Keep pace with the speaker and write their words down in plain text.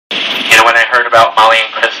about Mollie and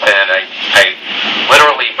Kristene, I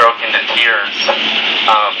literally broke into tears.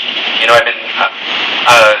 I've been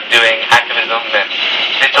doing activism and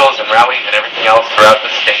vigils and rallies and everything else throughout the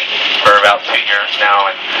state for about 2 years now,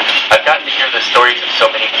 and I've gotten to hear the stories of so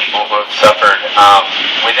many people who have suffered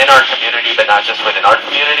within our community, but not just within our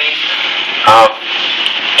community,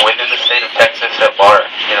 within the state of Texas at large.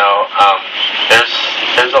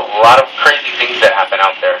 There's a lot of crazy things that happen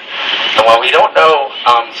out there. And while we don't know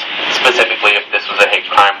specifically if this was a hate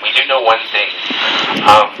crime, we do know one thing.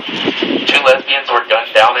 2 lesbians were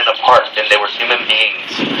gunned down in a park, and they were human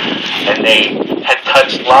beings. And they had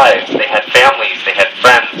touched lives. They had families. They had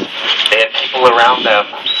friends. They had people around them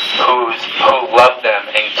who loved them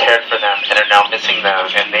and cared for them and are now missing them.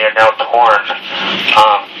 And they are now torn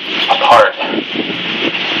apart.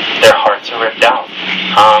 Their hearts are ripped out.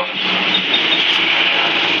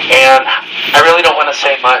 And I really don't want to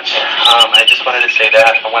say much. I just wanted to say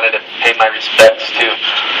that. I wanted to pay my respects to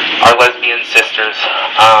our lesbian sisters.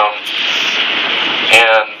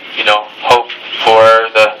 And, hope for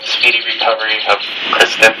the speedy recovery of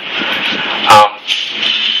Kristene.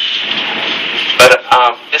 But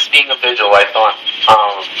this being a vigil, I thought,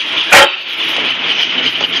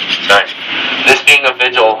 this being a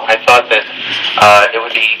vigil, I thought that it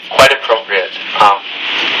would be quite appropriate. On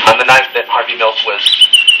the night that Harvey Milk was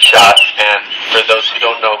shot, and for those who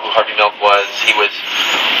don't know who Harvey Milk was, he was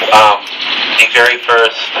the very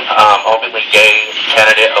first openly gay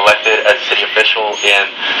candidate elected as city official in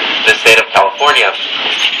the state of California.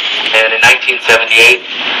 And in 1978,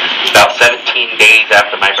 about 17 days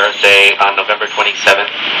after my birthday, on November 27th,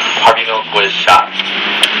 Harvey Milk was shot.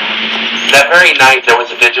 That very night, there was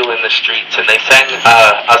a vigil in the streets, and they sang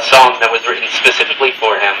a song that was written specifically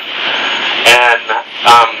for him. And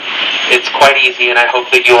it's quite easy, and I hope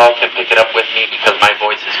that you all can pick it up with me because my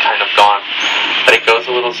voice is kind of gone. But it goes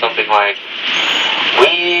a little something like,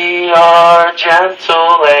 "We are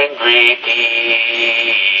gentle, angry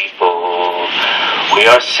people. We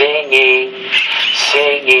are singing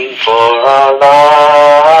for our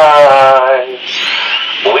lives.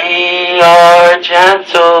 We are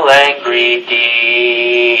gentle, angry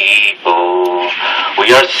people.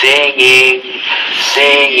 We are singing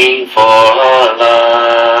for our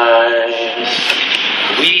lives.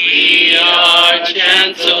 We are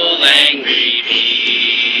gentle, angry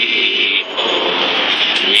people.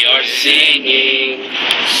 We are singing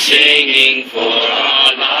for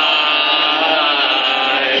our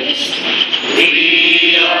lives.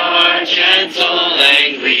 We are gentle,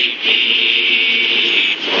 angry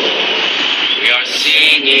people. We are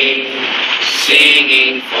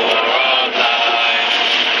singing for our lives.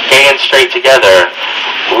 Gay and straight together.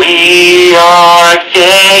 We are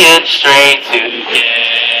gay and straight together.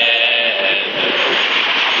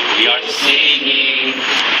 We are singing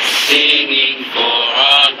for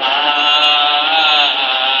our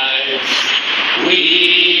lives. We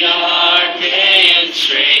are gay and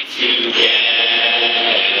straight together.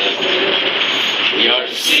 We are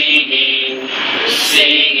singing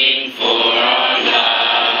for our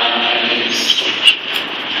lives.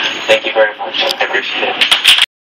 Thank you very much. I appreciate it.